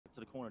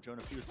the corner.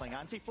 JonahP was playing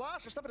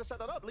anti-flash. There's nothing to set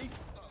that up. Leaf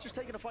just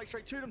taking a fight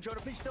straight to them.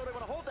 JonahP still don't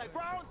want to hold their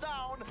ground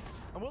down.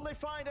 And will they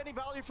find any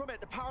value from it?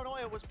 The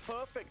paranoia was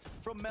perfect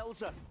from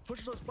Melza.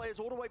 Pushes those players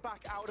all the way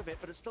back out of it,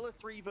 but it's still a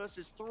 3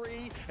 versus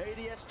 3.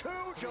 ADS 2,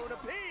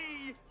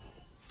 JonahP!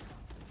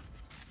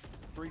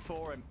 3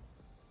 for him.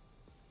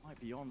 Might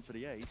be on for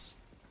the ace.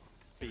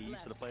 B,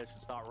 so the players can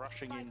start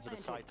rushing into the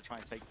side to try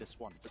and take this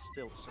one. But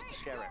still, just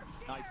to share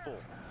it. Knife 4.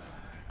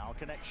 Now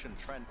connection.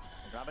 Trent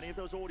doesn't grab any of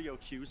those audio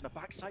cues. In a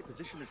backside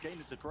position this game,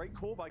 it's a great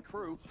call by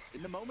Crew.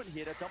 In the moment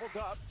here, they're doubled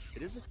up.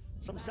 It is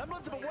some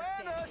semblance of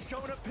awareness.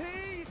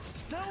 JonahP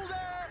still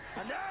there.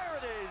 And there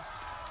it is.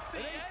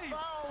 It is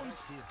found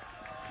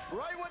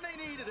right when they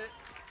needed it.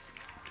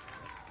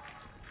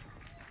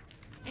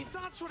 If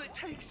that's what it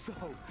takes,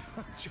 though,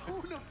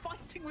 Jonah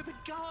fighting with a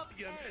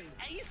Guardian,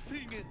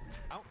 acing it.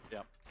 Out.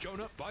 Yep.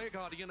 Jonah buy a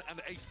Guardian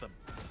and ace them.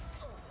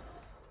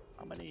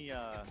 How many?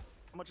 How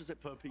much is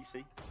it per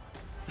PC?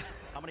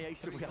 How many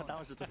aces have we had now?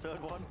 Is this the third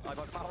one? I've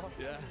got power.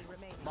 Yeah.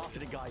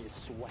 Marketing guy is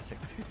sweating.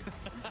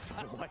 He's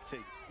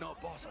sweating. No,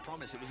 boss, I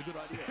promise, it was a good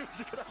idea. It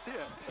was a good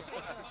idea.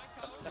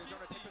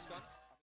 Jonah, take this gun.